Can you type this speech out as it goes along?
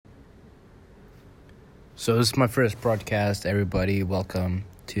So this is my first broadcast, everybody. Welcome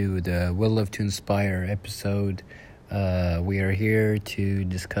to the Will Love to Inspire episode. We are here to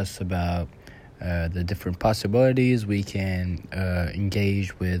discuss about the different possibilities we can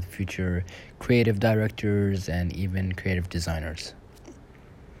engage with future creative directors and even creative designers.